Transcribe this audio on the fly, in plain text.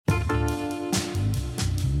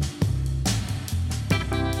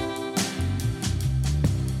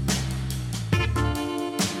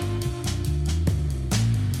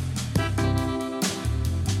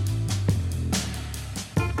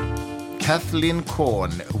Kathleen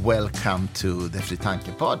Korn, welcome to the Fri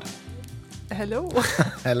Tanke-pod. Hello.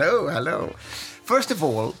 Hello. First of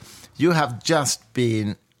all, you have just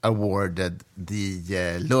been awarded the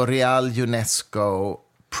L'Oréal UNESCO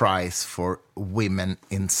Prize for Women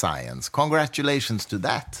in Science. Congratulations to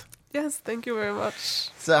that. Yes, thank you very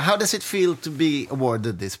much. So how does it feel to be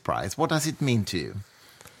awarded this prize? What does it mean to you?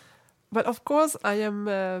 But of course, I am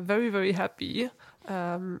very, very happy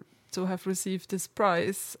to have received this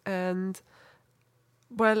prize. And,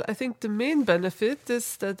 well, I think the main benefit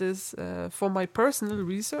is that is for my personal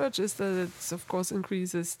research is that it, of course,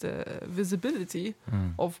 increases the visibility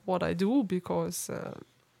of what I do because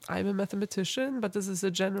I'm a mathematician, but this is a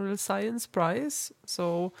general science prize.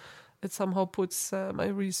 So it somehow puts my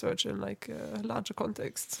research in like a larger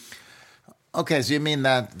context. Okay, so you mean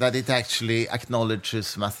that it actually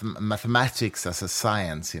acknowledges mathematics as a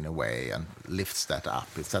science in a way and lifts that up?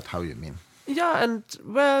 Is that how you mean? Yeah, and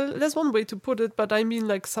well, that's one way to put it, but I mean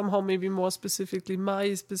like somehow maybe more specifically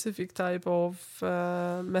my specific type of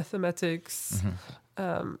mathematics.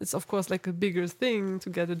 It's of course like a bigger thing to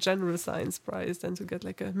get a general science prize than to get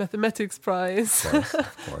like a mathematics prize.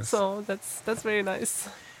 Of course. So that's very nice.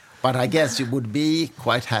 But I guess you would be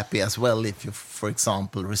quite happy as well if you, for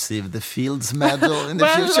example, received the Fields Medal in the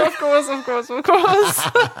future. Of course.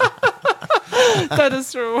 That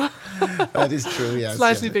is true. That is true, yes.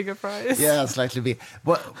 Slightly bigger prize. Yeah, slightly big.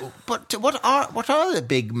 But what are the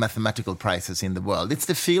big mathematical prizes in the world? It's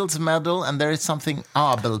the Fields Medal, and there is something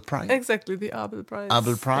Abel Prize. Exactly, the Abel Prize.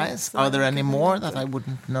 Abel Prize. Are there any more that I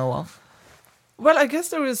wouldn't know of? Well, I guess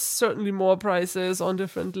there is certainly more prizes on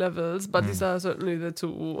different levels, but these are certainly the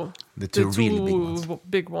two really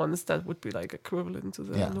big ones that would be like equivalent to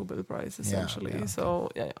the Nobel Prize, essentially. Okay. So,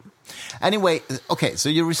 yeah. Anyway, okay, so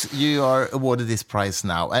you are awarded this prize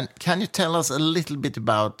now. And can you tell us a little bit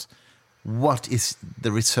about what is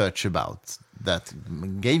the research about that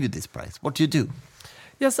gave you this prize? What do you do?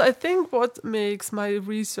 Yes, I think what makes my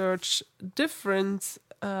research different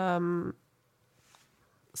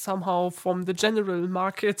somehow from the general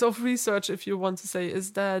market of research, if you want to say,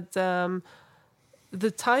 is that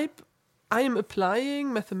the type I am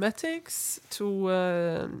applying mathematics to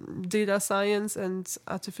data science and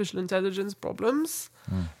artificial intelligence problems,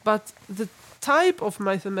 but the type of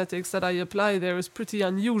mathematics that I apply there is pretty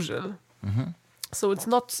unusual. So it's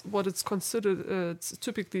not what it's considered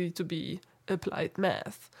typically to be applied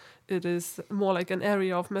math. It is more like an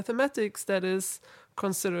area of mathematics that is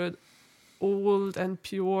considered old and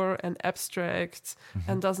pure and abstract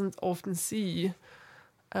and doesn't often see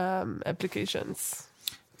applications.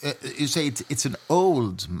 You say it's an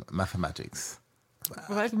old mathematics.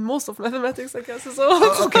 Right, most of mathematics, I guess, is old.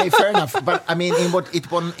 Okay, fair enough. But I mean,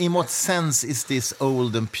 in what sense is this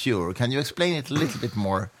old and pure? Can you explain it a little bit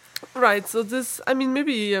more? Right, so this, I mean,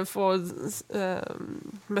 maybe for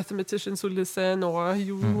mathematicians who listen or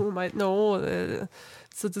you who might know,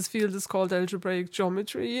 so this field is called algebraic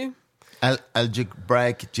geometry.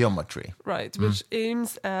 Algebraic geometry. Right, which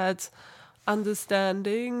aims at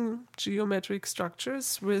understanding geometric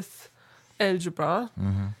structures with algebra.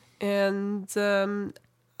 And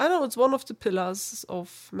I know it's one of the pillars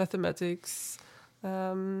of mathematics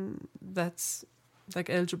that's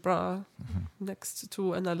like algebra next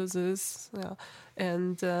to analysis. Yeah.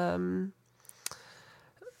 And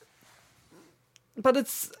but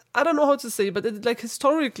it's, I don't know how to say, but it, like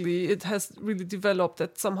historically it has really developed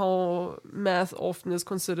that somehow math often is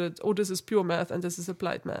considered, oh, this is pure math and this is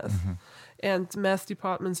applied math. And math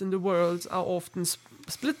departments in the world are often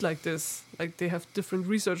split like this. Like they have different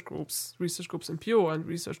research groups in pure and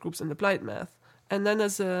research groups in applied math. And then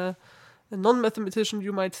as a non-mathematician,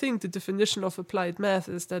 you might think the definition of applied math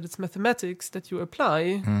is that it's mathematics that you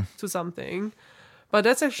apply to something. But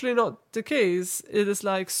that's actually not the case. It is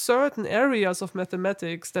like certain areas of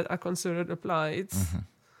mathematics that are considered applied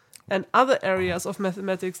and other areas of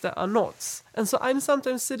mathematics that are not. And so I'm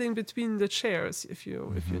sometimes sitting between the chairs, if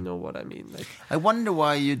you know what I mean. Like, I wonder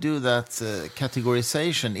why you do that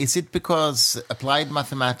categorization. Is it because applied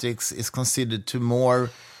mathematics is considered to more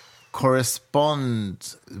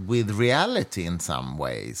correspond with reality in some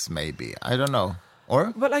ways, maybe? I don't know.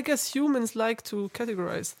 Or? Well, I guess humans like to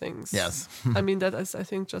categorize things. Yes. I mean, that is, I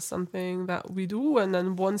think, just something that we do. And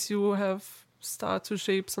then once you have start to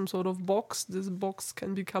shape some sort of box, this box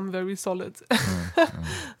can become very solid.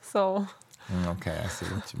 So. Okay, I see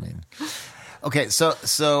what you mean. Okay,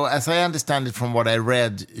 so as I understand it from what I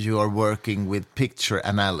read, you are working with picture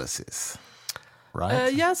analysis,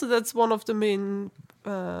 right? Yeah, so that's one of the main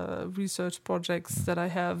research projects that I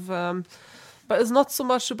have. But it's not so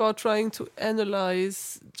much about trying to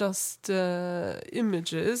analyze just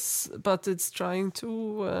images, but it's trying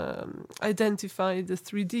to identify the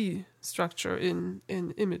 3D structure in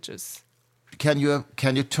images. Can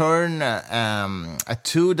you turn a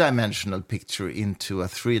two-dimensional picture into a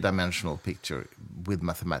three-dimensional picture with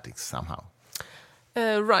mathematics somehow?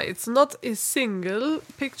 Right, it's not a single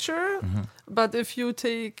picture, but if you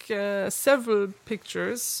take several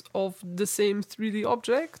pictures of the same 3D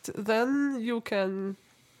object, then you can,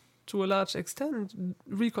 to a large extent,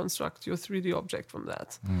 reconstruct your 3D object from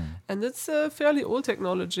that. And it's a fairly old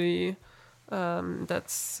technology that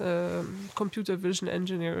computer vision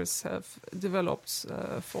engineers have developed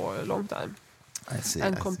for a long time. I see.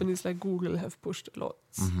 And companies like Google have pushed a lot.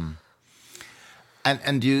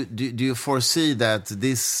 And do you foresee that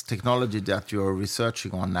this technology that you're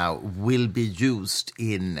researching on now will be used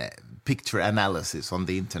in picture analysis on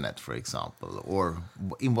the internet, for example? Or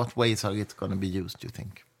in what ways are it going to be used, do you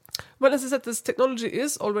think? Well, as I said, this technology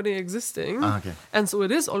is already existing, and so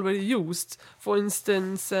it is already used. For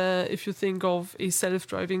instance, if you think of a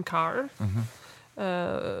self-driving car,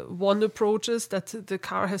 one approach is that the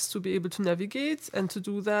car has to be able to navigate, and to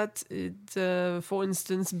do that, it, for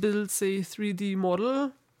instance, builds a 3D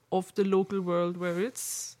model of the local world where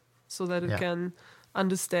it's, so that it can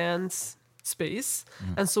understand space.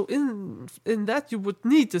 And so in that you would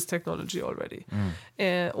need this technology already.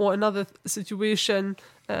 Or another situation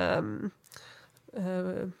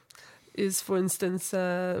is, for instance,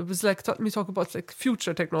 it was like we talk about like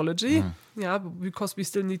future technology, because we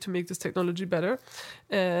still need to make this technology better,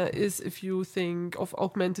 is if you think of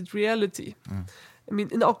augmented reality. I mean,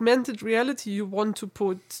 in augmented reality, you want to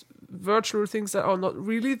put virtual things that are not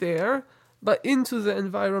really there, but into the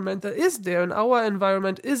environment that is there. And our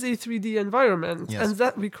environment is a 3D environment. And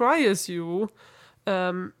that requires you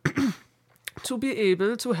to be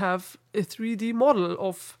able to have a 3D model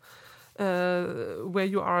of where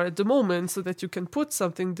you are at the moment, so that you can put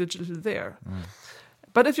something digital there.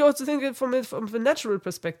 But if you also think it from a natural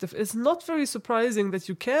perspective, it's not very surprising that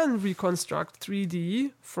you can reconstruct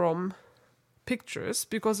 3D from pictures,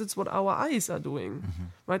 because it's what our eyes are doing,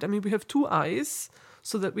 right? I mean, we have two eyes,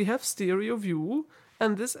 so that we have stereo view,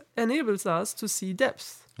 and this enables us to see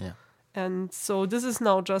depth. And so this is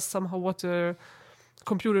now just somehow what the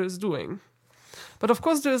computer is doing. But of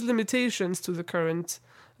course, there's limitations to the current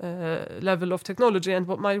level of technology, and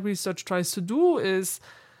what my research tries to do is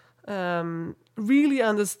really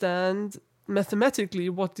understand mathematically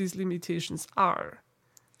what these limitations are.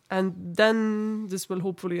 And then this will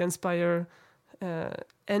hopefully inspire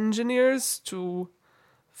engineers to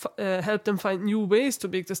help them find new ways to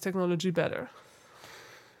make this technology better.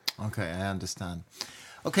 Okay, I understand.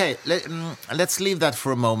 Okay, let's leave that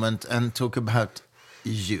for a moment and talk about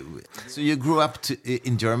you. So you grew up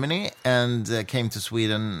in Germany and came to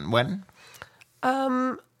Sweden when?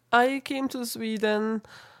 I came to Sweden,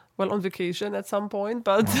 well, on vacation at some point,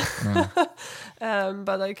 but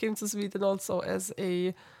but I came to Sweden also as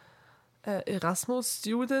a Erasmus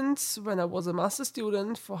student when I was a master's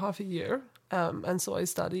student for half a year. And so I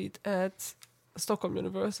studied at Stockholm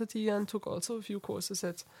University and took also a few courses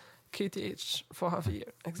at KTH for half a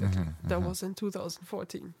year. Exactly. That was in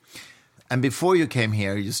 2014. And before you came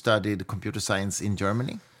here, you studied computer science in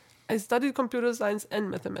Germany? I studied computer science and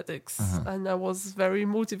mathematics, and I was a very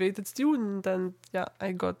motivated student, and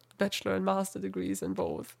I got bachelor and master degrees in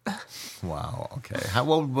both. Wow, okay. How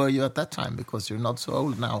old were you at that time? Because you're not so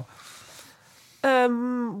old now.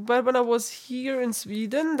 Well, when I was here in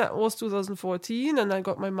Sweden, that was 2014, and I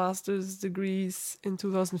got my master's degrees in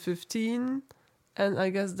 2015, and I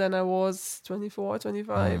guess then I was 24,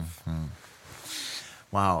 25.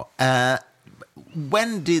 Wow.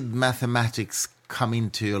 When did mathematics come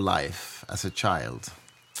into your life as a child?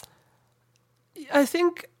 I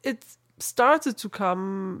think it started to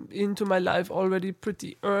come into my life already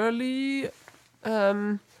pretty early,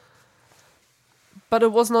 but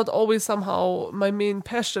it was not always somehow my main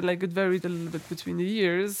passion. Like, it varied a little bit between the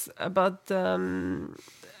years. But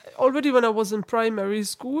already when I was in primary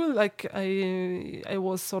school, like I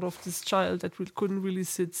was sort of this child that couldn't really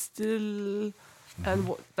sit still, and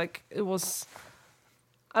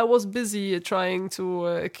I was busy trying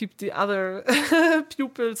to keep the other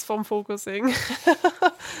pupils from focusing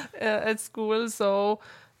at school. So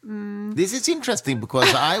this is interesting,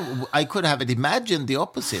 because I could have imagined the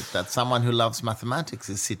opposite, that someone who loves mathematics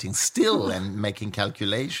is sitting still and making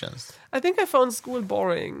calculations. I think I found school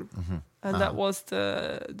boring, and that was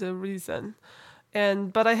the reason.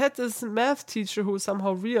 But I had this math teacher who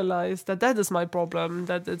somehow realized that is my problem,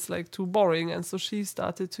 that it's like too boring, and so she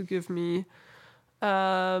started to give me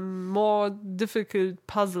more difficult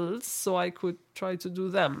puzzles so I could try to do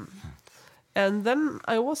them. And then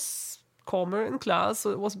I was calmer in class,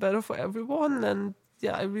 so it was better for everyone. And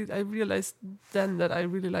yeah, I realized then that I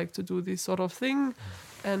really like to do this sort of thing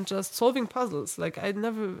and just solving puzzles. Like I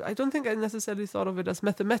don't think I necessarily thought of it as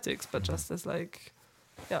mathematics, but just as like,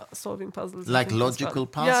 yeah, solving puzzles. Like logical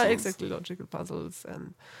puzzles? Yeah, exactly, logical puzzles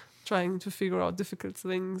and trying to figure out difficult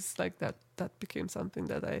things like that. That became something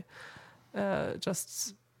that I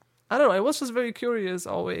I don't know, I was just very curious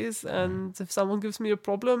always. And if someone gives me a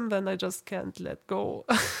problem, then I just can't let go.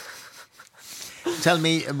 Tell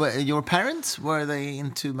me, your parents, were they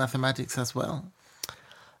into mathematics as well?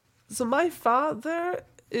 So my father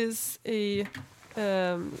is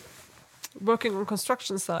working on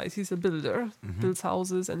construction site. He's a builder, builds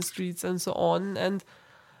houses and streets and so on. And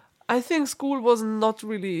I think school was not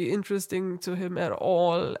really interesting to him at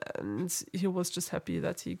all. And he was just happy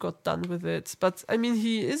that he got done with it. But I mean,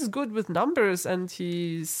 he is good with numbers and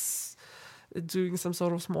he's doing some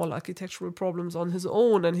sort of small architectural problems on his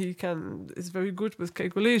own. And he is very good with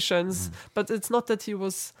calculations. But it's not that he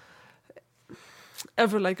was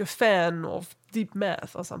ever like a fan of deep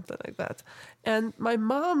math or something like that. And my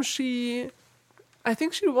mom, I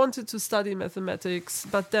think she wanted to study mathematics,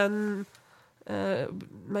 but then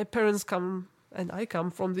my parents come and I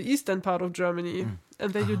come from the eastern part of Germany,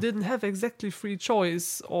 and then you didn't have exactly free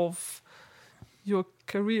choice of your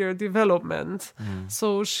career development.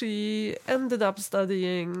 So she ended up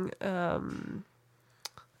studying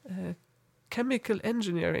chemical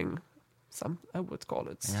engineering, I would call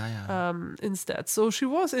it, instead. So she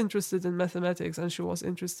was interested in mathematics and she was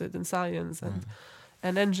interested in science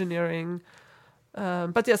and engineering.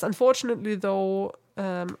 But yes, unfortunately, though,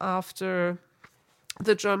 after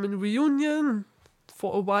the German reunion,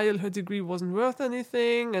 for a while her degree wasn't worth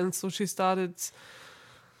anything, and so she started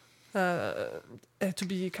to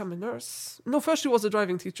become a nurse. No, first she was a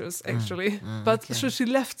driving teacher, actually, but so she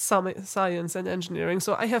left science and engineering.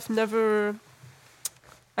 So I have never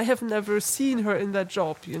seen her in that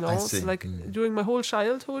job, you know. So like during my whole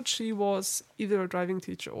childhood, she was either a driving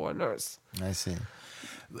teacher or a nurse. I see.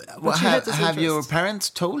 Well, have your parents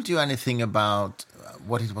told you anything about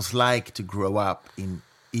what it was like to grow up in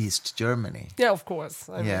East Germany? Yeah, of course.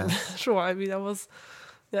 I mean, sure. I mean, I was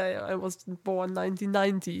born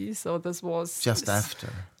 1990, so this was just after.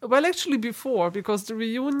 Well, actually before, because the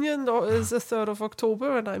reunion is the 3rd of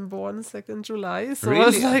October, and I'm born 2nd July. So really? I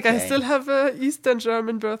was like, I still have a Eastern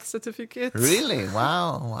German birth certificate. Really?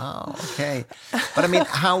 Wow. Okay. But I mean,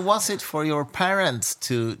 how was it for your parents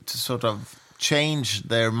to sort of change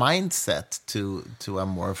their mindset to a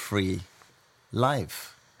more free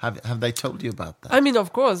life? Have they told you about that? I mean,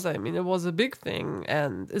 of course. I mean, it was a big thing,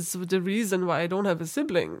 and it's the reason why I don't have a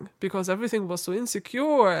sibling, because everything was so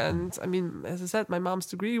insecure. And I mean, as I said, my mom's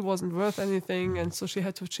degree wasn't worth anything, and so she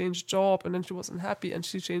had to change job, and then she wasn't happy, and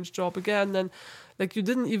she changed job again. And like, you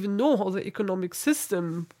didn't even know how the economic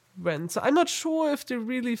system went. So I'm not sure if they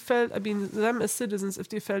really felt, I mean, them as citizens, if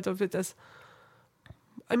they felt of it as,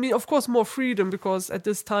 I mean, of course, more freedom, because at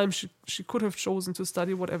this time she could have chosen to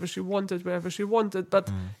study whatever she wanted, wherever she wanted. But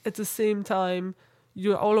at the same time,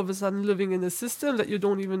 you're all of a sudden living in a system that you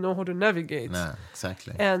don't even know how to navigate. No,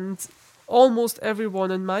 exactly. And almost everyone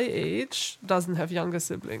in my age doesn't have younger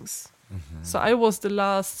siblings. So I was the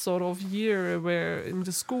last sort of year where in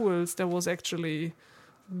the schools there was actually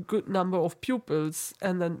a good number of pupils,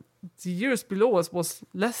 and then the years below us was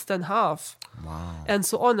less than half. Wow. And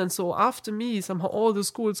so on. And so after me, somehow all the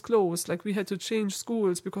schools closed. Like, we had to change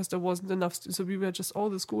schools because there wasn't enough. So we were just,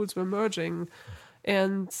 all the schools were merging.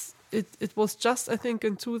 And it was just, I think,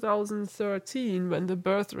 in 2013 when the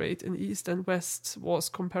birth rate in East and West was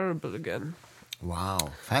comparable again.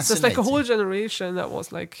 Wow. Fascinating. So it's like a whole generation that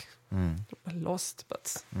was like lost,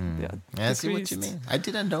 but yeah. I see what you mean. I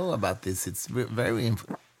didn't know about this. It's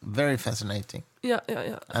very fascinating. Yeah.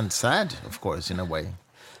 And sad, of course, in a way.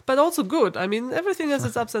 But also good. I mean, everything has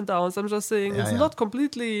its ups and downs. I'm just saying it's not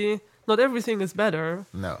completely, not everything is better.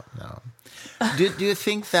 No. Do you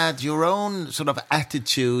think that your own sort of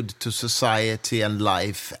attitude to society and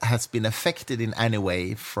life has been affected in any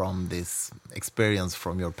way from this experience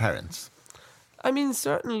from your parents? I mean,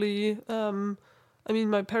 certainly. I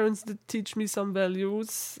mean, my parents did teach me some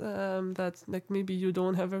values that, like, maybe you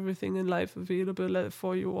don't have everything in life available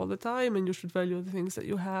for you all the time, and you should value the things that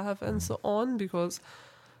you have and so on, because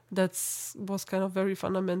was kind of very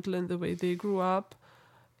fundamental in the way they grew up.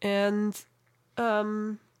 And I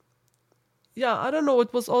don't know,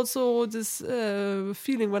 it was also this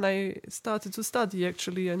feeling when I started to study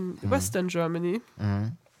actually in Western Germany.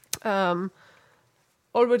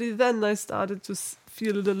 already then I started to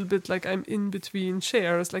feel a little bit like I'm in between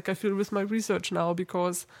chairs, like I feel with my research now,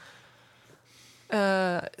 because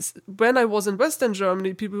when I was in Western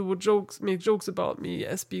Germany, people would make jokes about me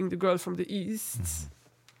as being the girl from the East.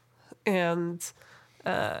 And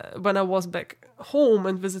when I was back home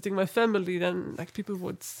and visiting my family, then like people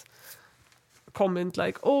would comment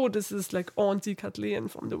like, "Oh, this is like Auntie Kathleen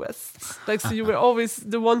from the West." Like, so you were always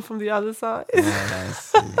the one from the other side. Yeah, I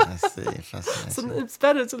see. Fascinating. So it's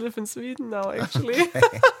better to live in Sweden now, actually.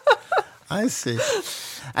 Okay. I see.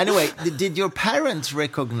 Anyway, did your parents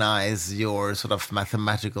recognize your sort of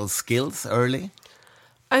mathematical skills early?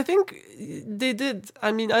 I think they did.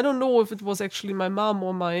 I mean, I don't know if it was actually my mom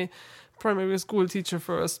or my primary school teacher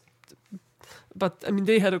first, but I mean,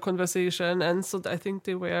 they had a conversation, and so I think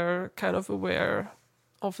they were kind of aware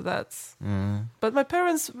of that. But my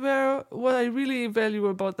parents were, what I really value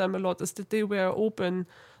about them a lot is that they were open,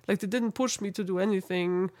 like they didn't push me to do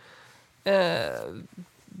anything.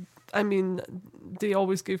 I mean, they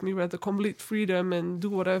always gave me rather complete freedom and do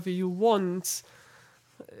whatever you want,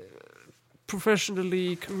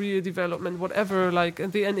 professionally, career development, whatever. Like,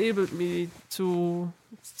 and they enabled me to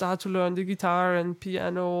start to learn the guitar and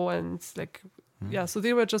piano and like, yeah. So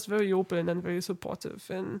they were just very open and very supportive,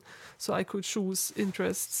 and so I could choose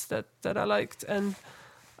interests that I liked, and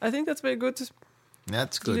I think that's very good.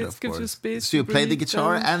 That's good, It of gives you course. space So you to play the breathe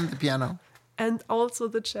guitar and- and the piano? And also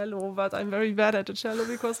the cello, but I'm very bad at the cello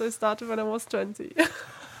because I started when I was 20.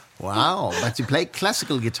 Wow, but you play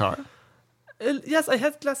classical guitar? Yes, I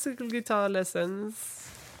had classical guitar lessons,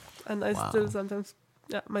 and I Wow. still sometimes,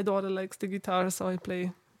 yeah, my daughter likes the guitar, so I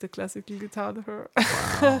play the classical guitar to her.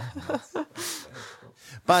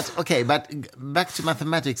 But back to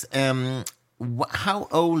mathematics. How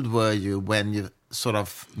old were you when you sort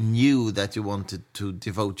of knew that you wanted to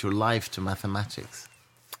devote your life to mathematics?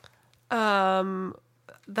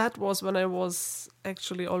 That was when I was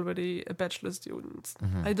actually already a bachelor student.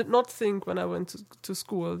 I did not think when I went to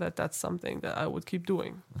school that that's something that I would keep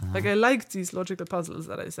doing. Like, I liked these logical puzzles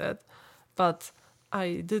that I said, but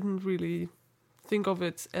I didn't really think of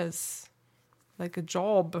it as like a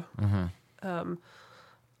job.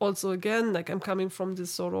 Also, again, like I'm coming from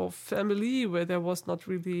this sort of family where there was not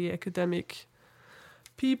really academic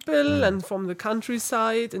people, and from the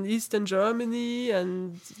countryside in Eastern Germany,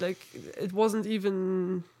 and like it wasn't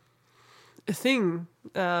even a thing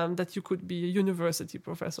that you could be a university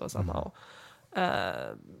professor somehow.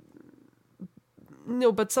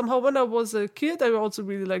 No, but somehow when I was a kid, I also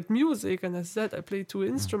really liked music, and as I said, I played 2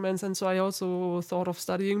 instruments, and so I also thought of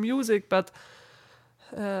studying music. But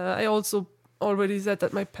I also already said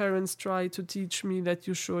that my parents tried to teach me that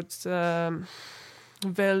you should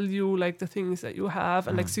value like the things that you have,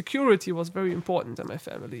 and like security was very important in my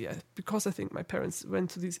family, because I think my parents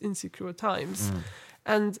went to these insecure times,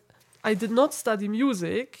 and I did not study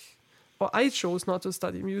music, or I chose not to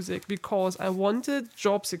study music because I wanted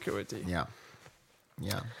job security. Yeah.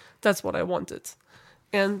 That's what I wanted,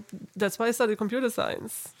 and that's why I studied computer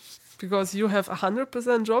science, because you have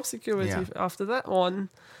 100% job security after that one.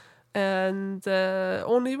 And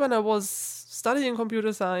only when I was studying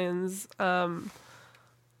computer science,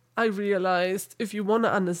 I realized if you want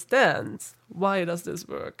to understand why does this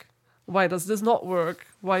work, why does this not work,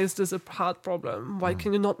 why is this a hard problem, why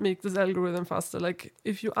can you not make this algorithm faster? Like,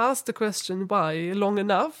 if you ask the question why long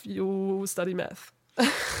enough, you study math.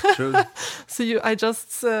 True. So I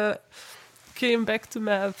just came back to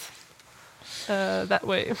math that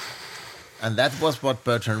way. And that was what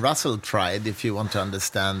Bertrand Russell tried. If you want to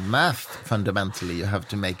understand math fundamentally, you have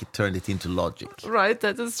to turn it into logic. Right,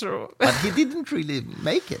 that is true. But he didn't really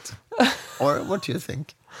make it. Or what do you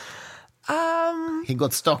think? He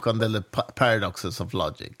got stuck on the paradoxes of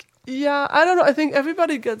logic. Yeah, I don't know. I think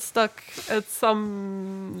everybody gets stuck at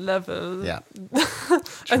some level. Yeah.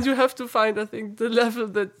 And you have to find, I think, the level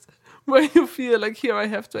where you feel like, here I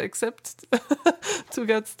have to accept to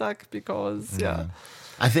get stuck, because,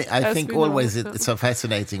 I think we know, always it's so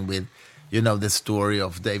fascinating with, the story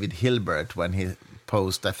of David Hilbert when he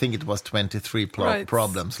posed, I think it was 23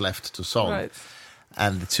 problems left to solve. Right.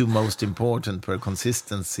 And the 2 most important were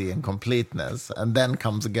consistency and completeness. And then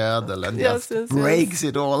comes Gödel and Yes, breaks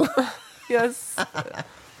it all. Yes.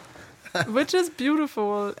 Which is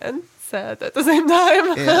beautiful and sad at the same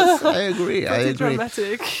time. Yes, I agree. Pretty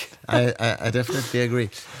dramatic. I definitely agree.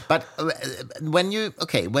 But when you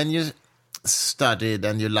studied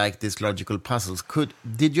and you liked these logical puzzles,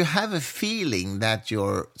 did you have a feeling that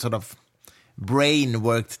your sort of brain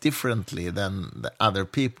worked differently than the other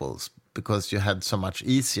people's because you had so much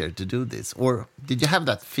easier to do this? Or did you have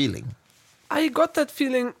that feeling? I got that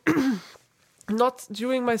feeling not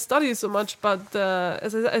during my studies so much, but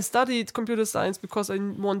as I studied computer science because I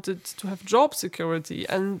wanted to have job security.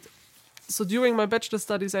 And so during my bachelor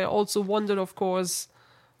studies, I also wondered, of course,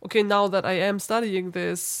 okay, now that I am studying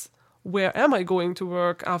this, where am I going to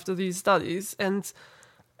work after these studies? And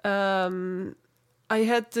I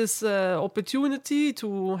had this opportunity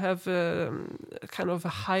to have a kind of a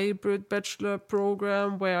hybrid bachelor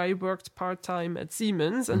program where I worked part-time at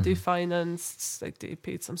Siemens, and they financed, like they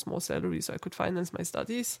paid some small salary so I could finance my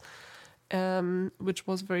studies, which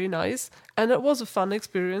was very nice. And it was a fun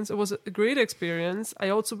experience. It was a great experience. I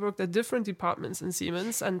also worked at different departments in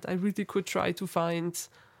Siemens, and I really could try to find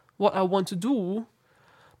what I want to do.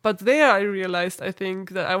 But there I realized, I think,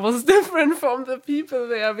 that I was different from the people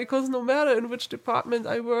there, because no matter in which department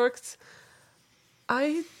I worked,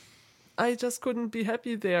 I just couldn't be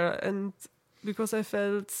happy there. And because I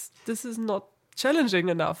felt this is not challenging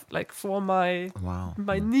enough, like for my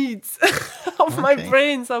needs of my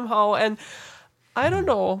brain somehow. And I don't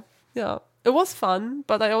know. Yeah, it was fun,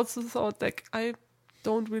 but I also thought, like, I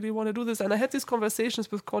don't really want to do this. And I had these conversations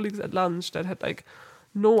with colleagues at lunch that had like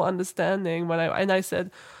no understanding when I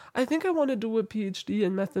said, I think I want to do a PhD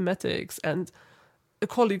in mathematics. And a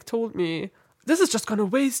colleague told me, this is just going to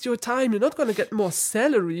waste your time. You're not going to get more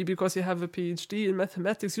salary because you have a PhD in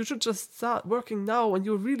mathematics. You should just start working now and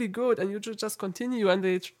you're really good and you should just continue. And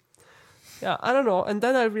I don't know. And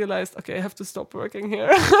then I realized, okay, I have to stop working here.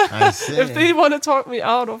 I see. If they want to talk me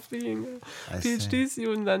out of being a I PhD see.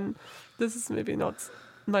 student, then this is maybe not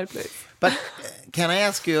my place. But can I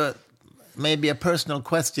ask you maybe a personal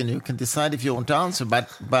question? You can decide if you want to answer.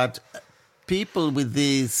 But people with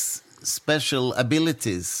these special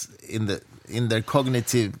abilities in their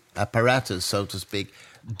cognitive apparatus, so to speak,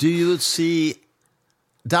 do you see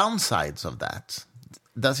downsides of that?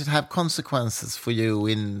 Does it have consequences for you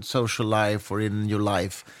in social life or in your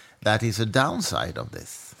life that is a downside of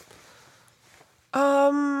this?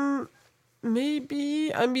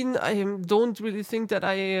 Maybe. I mean, I don't really think that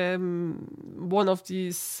I am one of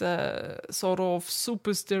these sort of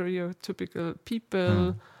super stereotypical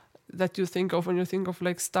people that you think of when you think of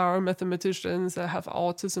like star mathematicians that have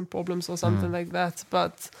autism problems or something like that.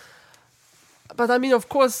 But I mean, of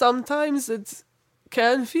course, sometimes it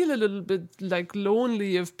can feel a little bit like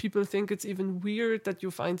lonely if people think it's even weird that you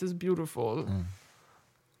find this beautiful.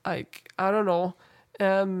 Like, I don't know.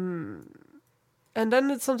 And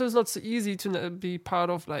then it's sometimes not so easy to be part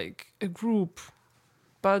of like a group.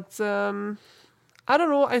 But I don't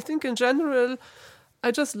know. I think in general,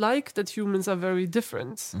 I just like that humans are very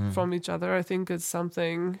different from each other. I think it's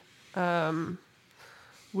something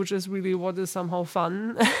which is really what is somehow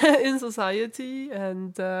fun in society.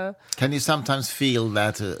 And can you sometimes feel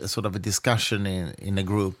that a sort of a discussion in a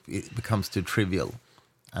group it becomes too trivial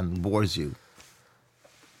and bores you?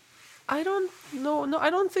 I don't know. No, I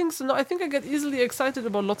don't think so. No, I think I get easily excited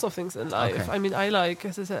about lots of things in life. Okay. I mean,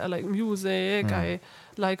 as I said, I like music, I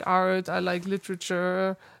like art, I like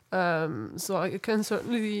literature. So I can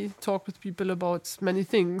certainly talk with people about many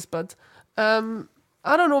things. But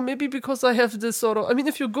I don't know, maybe because I have this sort of... I mean,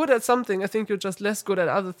 if you're good at something, I think you're just less good at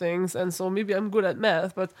other things. And so maybe I'm good at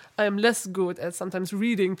math, but I am less good at sometimes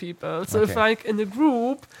reading people. So if like in a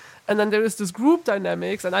group, and then there is this group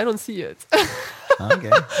dynamics, and I don't see it.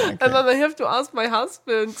 Okay. And then I have to ask my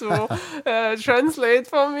husband to translate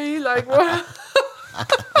for me, like,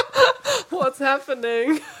 what's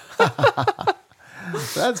happening?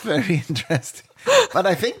 That's very interesting. But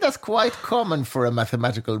I think that's quite common for a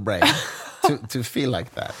mathematical brain to feel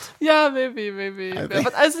like that. Yeah, maybe.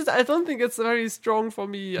 But I don't think it's very strong for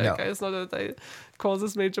me. Like, No. it's not that it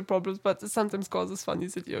causes major problems, but it sometimes causes funny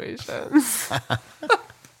situations.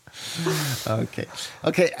 Okay.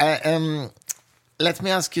 Let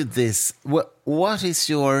me ask you this: what is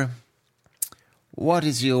your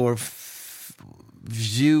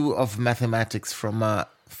view of mathematics from a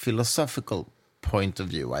philosophical point of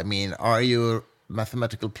view? I mean, are you a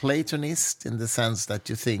mathematical Platonist in the sense that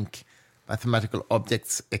you think mathematical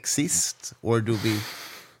objects exist, or do we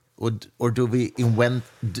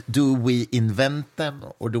invent them,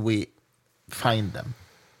 or do we find them?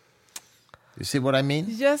 You see what I mean?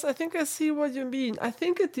 Yes, I think I see what you mean. I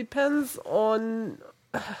think it depends a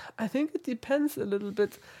little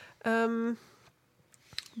bit.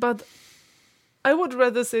 But I would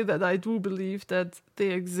rather say that I do believe that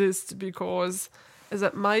they exist because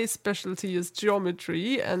that my specialty is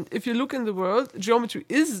geometry. And if you look in the world, geometry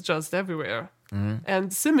is just everywhere.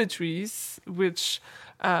 And symmetries, which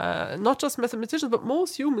not just mathematicians, but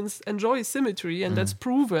most humans enjoy symmetry, and that's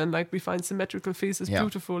proven. Like we find symmetrical faces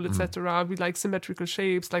beautiful, etc. We like symmetrical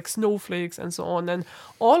shapes, like snowflakes and so on. And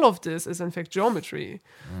all of this is in fact geometry.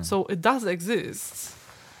 So it does exist.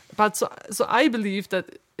 But so I believe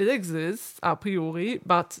that it exists a priori,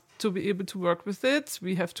 but to be able to work with it,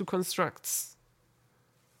 we have to construct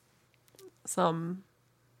some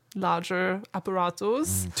larger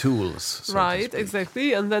apparatus. Tools. So Right,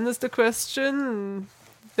 exactly. And then is the question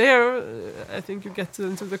there, I think you get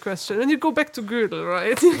into the question, and you go back to Gödel,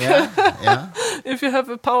 right? Yeah. If you have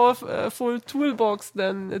a powerful toolbox,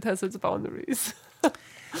 then it has its boundaries.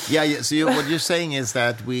 Yeah. So what you're saying is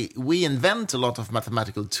that we invent a lot of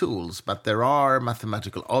mathematical tools, but there are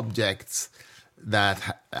mathematical objects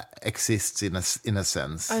that exist in a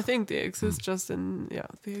sense. I think they exist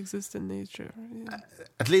they exist in nature. Yeah.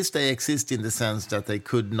 At least they exist in the sense that they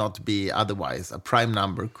could not be otherwise. A prime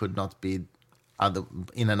number could not be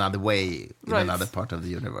in another way in Right. another part of the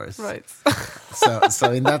universe. Right.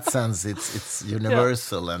 So in that sense, it's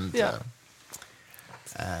universal and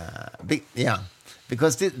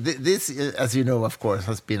because this, as you know, of course,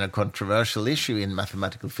 has been a controversial issue in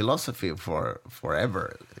mathematical philosophy for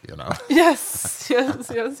forever. You know. Yes.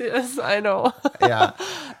 I know. Yeah.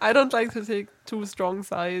 I don't like to take too strong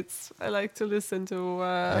sides. I like to listen to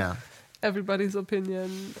everybody's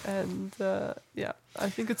opinion, and I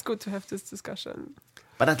think it's good to have this discussion.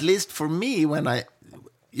 But at least for me, when I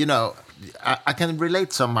can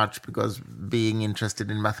relate so much because being interested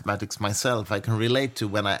in mathematics myself, I can relate to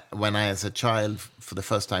when I as a child for the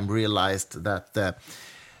first time realized that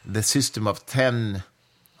the system of 10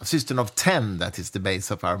 that is the base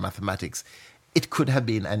of our mathematics, it could have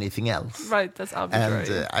been anything else. Right, that's arbitrary.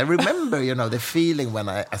 And I remember, the feeling when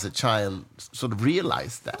I, as a child, sort of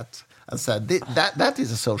realized that. And said, that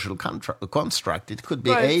is a social construct. It could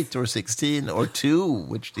be 8 or 16 or 2,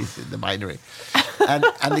 which is the binary. And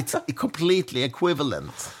it's completely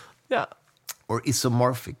equivalent. Yeah. Or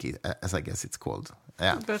isomorphic, as I guess it's called.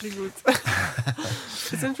 Yeah. Very good.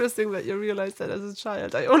 It's interesting that you realized that as a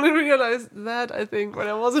child. I only realized that, I think, when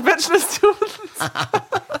I was a bachelor student.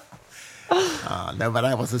 No, but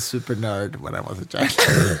I was a super nerd when I was a child.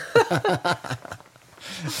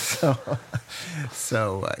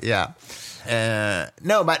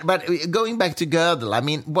 No, but going back to Gödel, I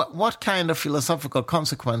mean, what kind of philosophical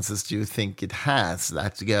consequences do you think it has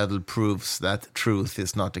that Gödel proves that truth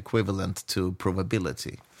is not equivalent to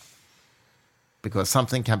provability? Because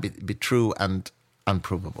something can be true and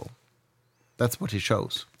unprovable. That's what he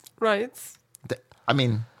shows. Right.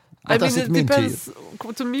 What does it mean to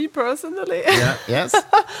you? To me personally. Yeah. Yes.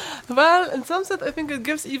 Well, in some sense, I think it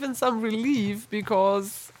gives even some relief,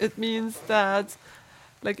 because it means that,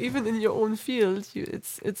 like, even in your own field,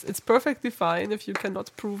 it's perfectly fine if you cannot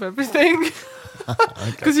prove everything,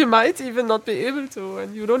 because you might even not be able to,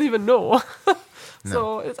 and you don't even know.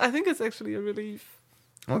 So I think it's actually a relief.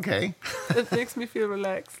 Okay. It makes me feel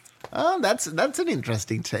relaxed. Oh, that's an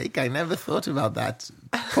interesting take. I never thought about that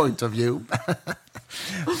point of view.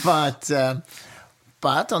 But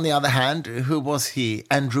on the other hand, who was he?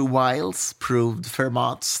 Andrew Wiles proved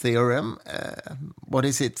Fermat's theorem. What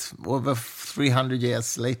is it? Over 300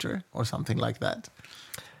 years later, or something like that.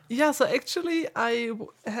 Yeah, so actually I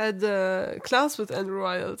had a class with Andrew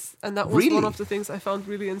Wiles, and that was Really? one of the things I found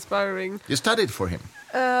really inspiring. You studied for him.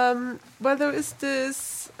 Well, there is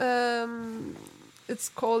this, it's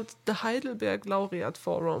called the Heidelberg Laureate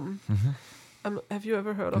Forum. Mm-hmm. Have you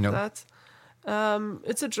ever heard of No. that?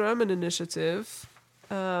 It's a German initiative,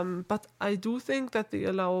 but I do think that they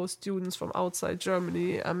allow students from outside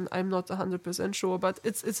Germany. I'm not 100% sure, but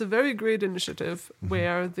it's a very great initiative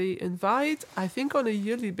where they invite, I think on a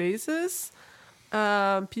yearly basis,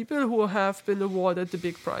 people who have been awarded the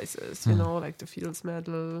big prizes, like the Fields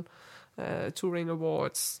Medal, Turing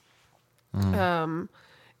Awards.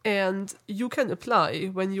 And you can apply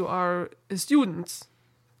when you are a student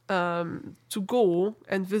to go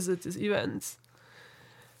and visit these events.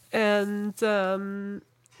 And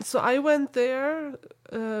so I went there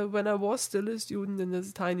when I was still a student in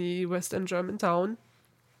this tiny Western German town.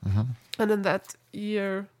 And in that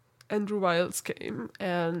year, Andrew Wiles came,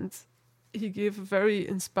 and he gave a very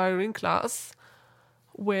inspiring class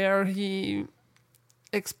where he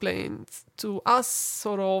explained to us,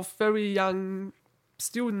 sort of very young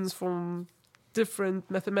students from different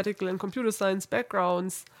mathematical and computer science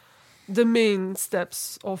backgrounds, the main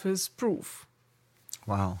steps of his proof.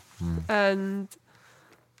 Wow. And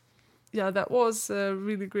that was a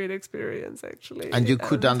really great experience, actually. And you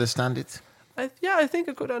could understand it? I think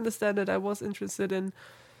I could understand it. I was interested in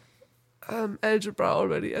algebra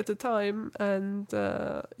already at the time, and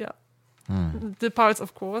The parts,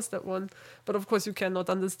 of course, that one. But of course, you cannot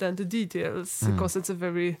understand the details because it's a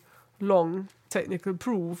very long technical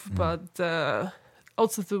proof. But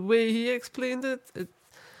also the way he explained it, it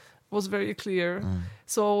was very clear.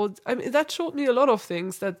 So I mean, that showed me a lot of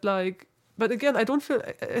things that like. But again, I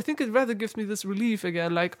think it rather gives me this relief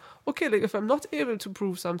again. Like, okay, like if I'm not able to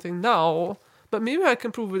prove something now, but maybe I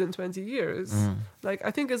can prove it in 20 years. Like, I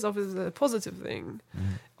think it's always a positive thing.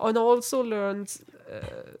 And I also learned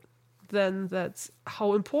then that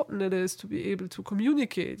how important it is to be able to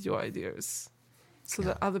communicate your ideas so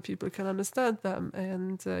that other people can understand them.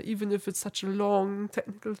 And even if it's such a long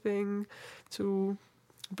technical thing, to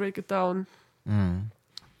break it down.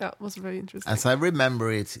 Yeah, it was very interesting. As I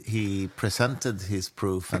remember it, he presented his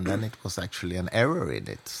proof, and then it was actually an error in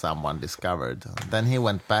it. Someone discovered. Then he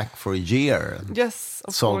went back for a year and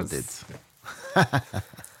solved it.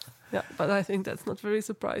 Yeah, but I think that's not very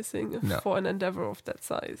surprising for an endeavor of that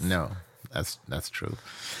size. No, that's true.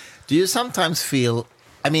 Do you sometimes feel?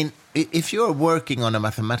 I mean, if you're working on a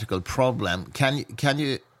mathematical problem, can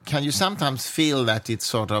you sometimes feel that it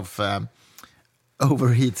sort of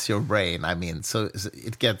overheats your brain? I mean, so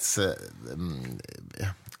it gets.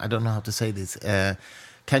 I don't know how to say this.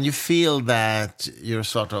 Can you feel that you're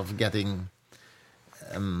sort of getting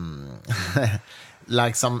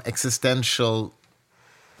like some existential?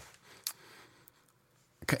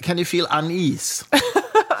 Can you feel unease?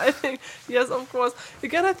 I think, yes, of course.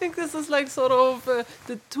 Again, I think this is like sort of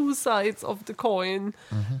the two sides of the coin.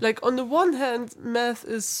 Like on the one hand, math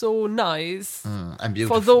is so nice and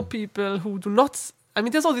beautiful for those people who do not. I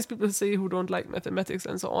mean, there's all these people who say who don't like mathematics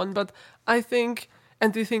and so on. But I think,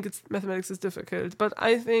 and they think mathematics is difficult. But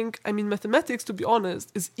I think, I mean, mathematics, to be honest,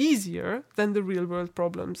 is easier than the real world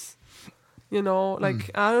problems. You know, like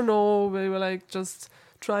I don't know, we were like just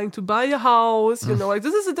trying to buy a house, you know, like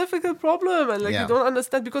this is a difficult problem, and like you don't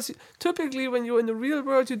understand, because typically when you're in the real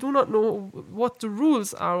world, you do not know what the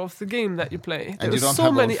rules are of the game that you play. And there are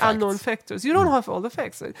so many unknown factors. You don't have all the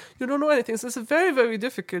facts. You don't know anything. So it's very, very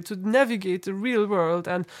difficult to navigate the real world,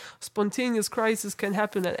 and spontaneous crisis can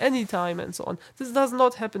happen at any time and so on. This does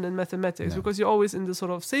not happen in mathematics because you're always in the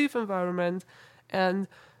sort of safe environment, and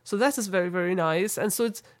so that is very, very nice. And so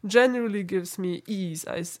it generally gives me ease,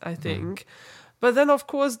 I think. But then, of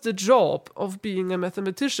course, the job of being a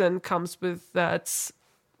mathematician comes with that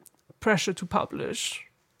pressure to publish.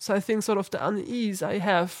 So I think sort of the unease I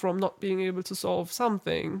have from not being able to solve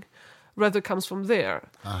something rather comes from there.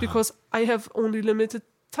 Because I have only limited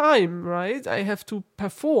time, right? I have to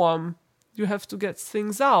perform. You have to get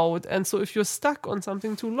things out. And so if you're stuck on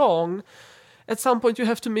something too long, at some point you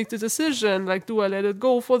have to make the decision, like, do I let it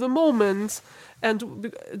go for the moment?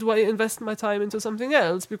 And do I invest my time into something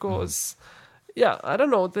else? Because... yeah, I don't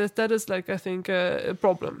know. That is like, I think, a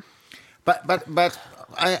problem. But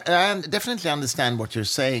I definitely understand what you're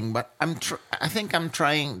saying. But I think I'm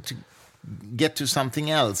trying to get to something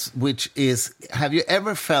else, which is: have you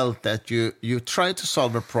ever felt that you try to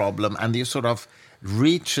solve a problem and you sort of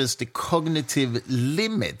reaches the cognitive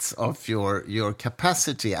limits of your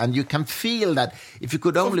capacity, and you can feel that if you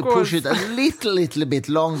could only push it a little bit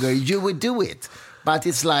longer, you would do it. But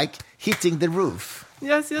it's like hitting the roof.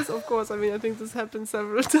 Yes, of course. I mean, I think this happens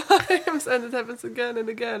several times, and it happens again and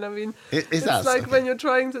again. I mean, it's like when you're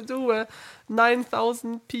trying to do a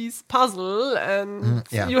 9,000-piece puzzle, and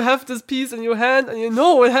you have this piece in your hand, and you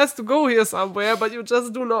know it has to go here somewhere, but you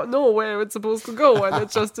just do not know where it's supposed to go, and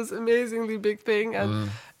it's just this amazingly big thing, and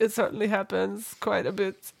it certainly happens quite a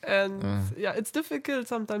bit. And it's difficult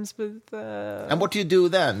sometimes with... And what do you do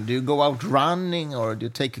then? Do you go out running, or do you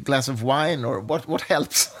take a glass of wine, or what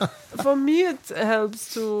helps? For me, it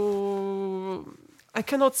helps to... I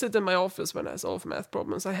cannot sit in my office when I solve math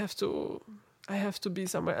problems. I have to be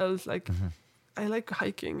somewhere else. Like I like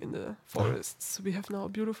hiking in the forests. We have now a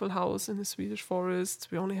beautiful house in the Swedish forest.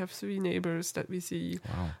 We only have 3 neighbors that we see.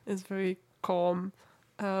 Wow. It's very calm.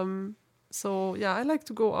 So yeah, I like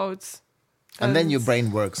to go out. And then your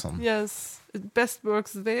brain works on. Yes, it best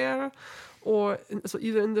works there, or so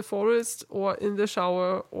either in the forest or in the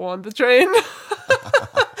shower or on the train.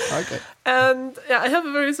 Okay. And I have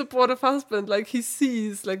a very supportive husband. Like, he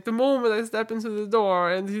sees, like, the moment I step into the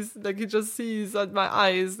door, and he's like, he just sees at my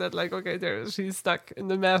eyes that, like, okay, she's stuck in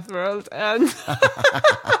the math world, and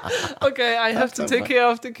okay, I have to take care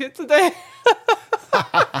of the kid today.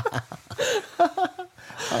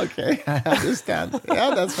 Okay, I understand.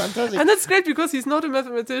 Yeah, that's fantastic. And that's great because he's not a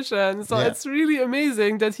mathemician, so it's really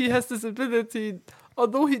amazing that he has this ability,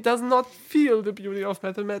 although he does not feel the beauty of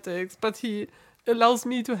mathematics, but he allows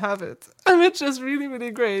me to have it, which is really, really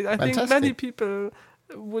great. I think many people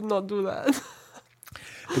would not do that.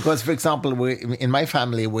 Because, for example, in my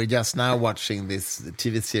family, we're just now watching this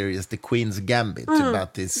TV series, The Queen's Gambit,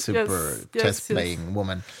 about this super chess-playing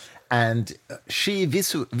woman. And she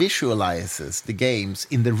visualizes the games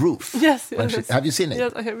in the roof. Yes. Have you seen it?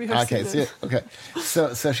 Yes, we have seen it. Okay.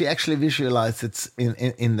 So she actually visualizes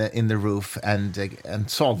it in the roof and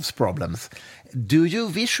solves problems. Do you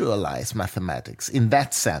visualize mathematics in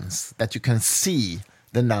that sense, that you can see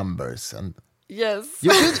the numbers and... Yes.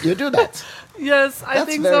 You do that? Yes, I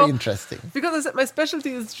think so. That's very interesting. Because I said my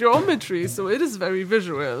specialty is geometry, so it is very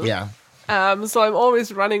visual. Yeah. So I'm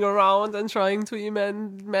always running around and trying to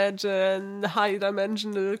imagine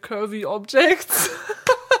high-dimensional curvy objects.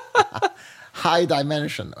 High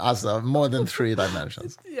dimension, also more than 3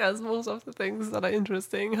 dimensions. Yes, most of the things that are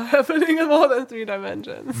interesting are happening in more than 3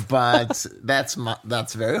 dimensions. But that's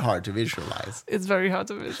very hard to visualize. It's very hard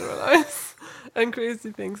to visualize. And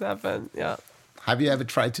crazy things happen, yeah. Have you ever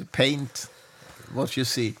tried to paint what you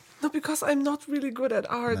see? No, because I'm not really good at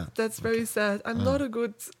art. No. That's very sad. I'm not a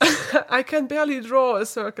good... I can barely draw a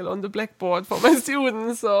circle on the blackboard for my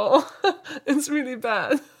students, so it's really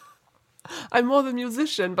bad. I'm more the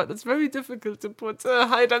musician, but it's very difficult to put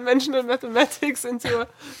high-dimensional mathematics into a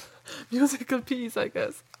musical piece, I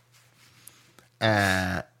guess.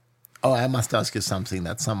 I must ask you something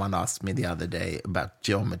that someone asked me the other day about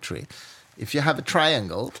geometry. If you have a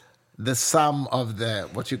triangle... The sum of the,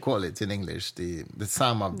 what you call it in English, the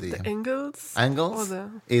sum of the angles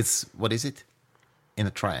is, what is it in a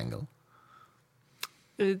triangle?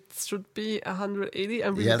 It should be 180.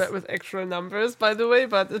 I'm really bad with actual numbers, by the way,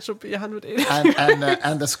 but it should be 180.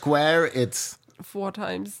 And the square, it's 4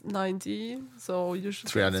 times 90, so you should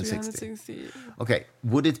 360. Okay,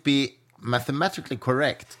 would it be mathematically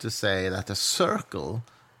correct to say that a circle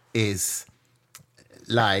is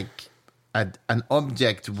like an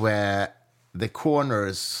object where the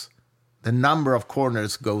number of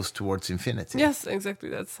corners goes towards infinity? Yes, exactly.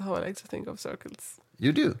 That's how I like to think of circles.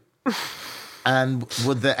 You do? And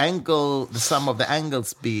would the sum of the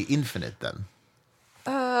angles be infinite then?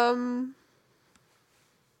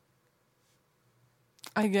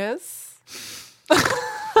 I guess.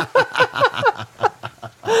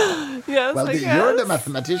 Yes, well, you're the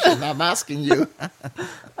mathematician. I'm asking you.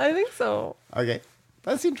 I think so. Okay,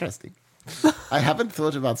 that's interesting. I haven't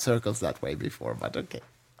thought about circles that way before, but okay.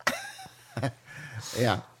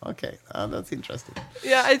 Yeah, okay. That's interesting.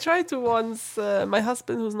 Yeah, I tried to once. My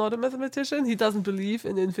husband, who's not a mathematician, he doesn't believe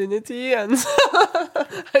in infinity, and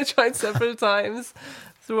I tried several times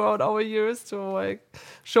throughout our years to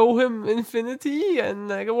show him infinity. And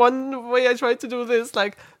one way I tried to do this,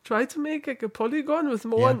 try to make a polygon with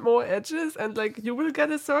more and more edges, and you will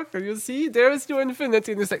get a circle. You see, there is your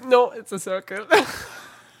infinity, and he's like, no, it's a circle.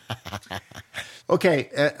 Okay,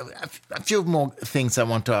 a few more things I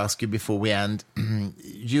want to ask you before we end.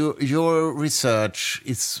 Your research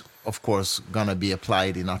is, of course, going to be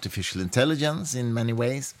applied in artificial intelligence in many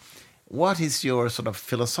ways. What is your sort of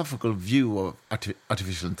philosophical view of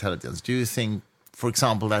artificial intelligence? Do you think, for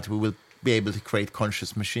example, that we will be able to create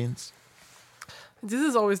conscious machines? This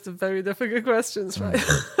is always the very difficult questions, right?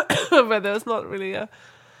 Where there's not really a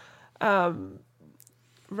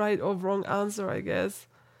right or wrong answer, I guess.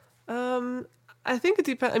 I think it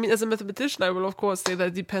depends. I mean, as a mathematician, I will, of course, say that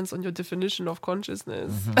it depends on your definition of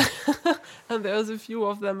consciousness. Mm-hmm. And there's a few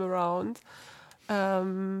of them around.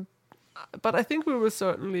 But I think we will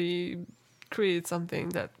certainly create something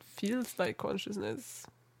that feels like consciousness,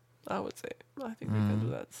 I would say. I think we can do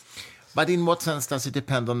that. But in what sense does it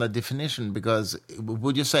depend on the definition? Because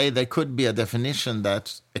would you say there could be a definition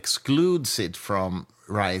that excludes it from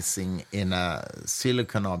rising in a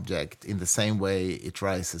silicon object in the same way it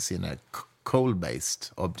rises in a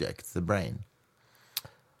coal-based object, the brain?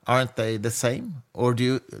 Aren't they the same? Or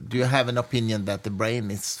do you have an opinion that the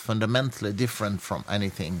brain is fundamentally different from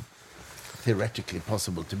anything theoretically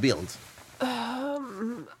possible to build?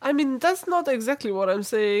 I mean, that's not exactly what I'm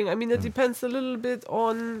saying. I mean, it depends a little bit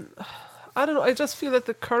on... I don't know. I just feel that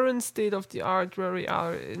the current state of the art where we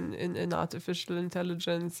are in artificial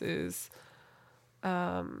intelligence is...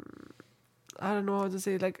 I don't know how to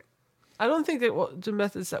say, I don't think that the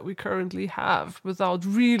methods that we currently have, without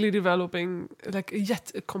really developing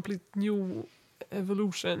yet a complete new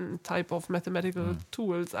evolution type of mathematical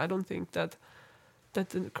tools, I don't think that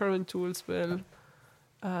the current tools will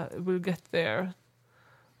get there.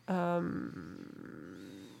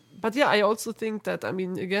 But yeah, I also think that, I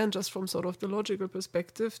mean, again, just from sort of the logical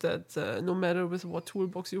perspective, that no matter with what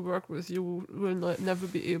toolbox you work with, you will never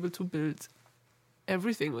be able to build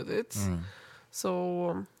everything with it.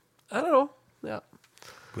 So, I don't know. Yeah.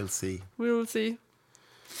 We'll see. We will see.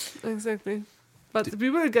 Exactly. But we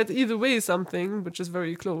will get either way something which is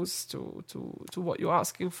very close to what you're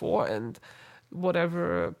asking for, and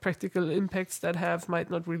whatever practical impacts that have might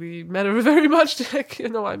not really matter very much. Like,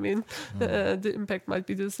 the impact might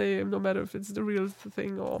be the same no matter if it's the real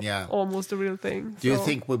thing or almost the real thing. Do you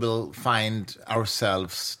think we will find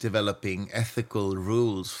ourselves developing ethical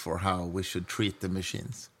rules for how we should treat the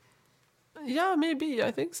machines? Yeah, maybe.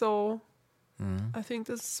 I think so. I think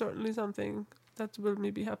that's certainly something that will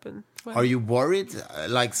maybe happen. Are you worried?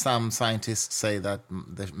 Like some scientists say that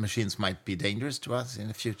the machines might be dangerous to us in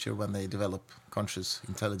the future when they develop conscious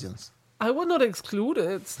intelligence. I would not exclude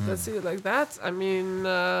it. Let's see it like that. I mean,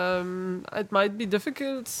 it might be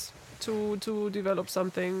difficult to develop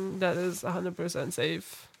something that is 100%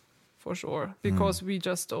 safe, for sure, because we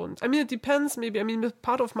just don't. I mean, it depends. Maybe. I mean,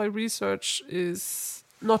 part of my research is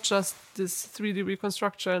not just this 3D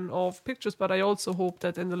reconstruction of pictures, but I also hope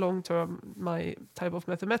that in the long term, my type of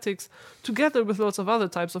mathematics, together with lots of other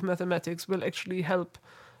types of mathematics, will actually help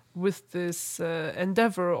with this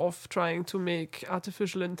endeavor of trying to make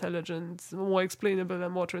artificial intelligence more explainable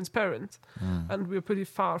and more transparent. And we're pretty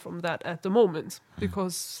far from that at the moment,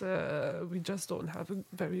 because we just don't have a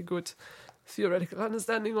very good theoretical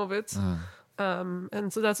understanding of it.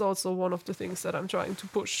 And so that's also one of the things that I'm trying to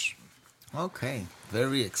push. Okay,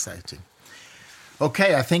 very exciting.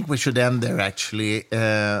 Okay, I think we should end there, actually.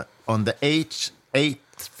 On the 8th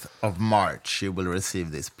of March, you will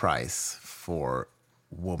receive this prize for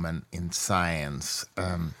Women in Science,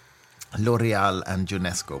 L'Oreal and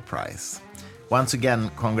UNESCO prize. Once again,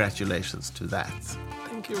 congratulations to that.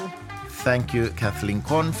 Thank you. Thank you, Kathleen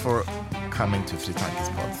Kohn, for coming to Fri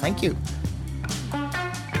Tankespod. Thank you.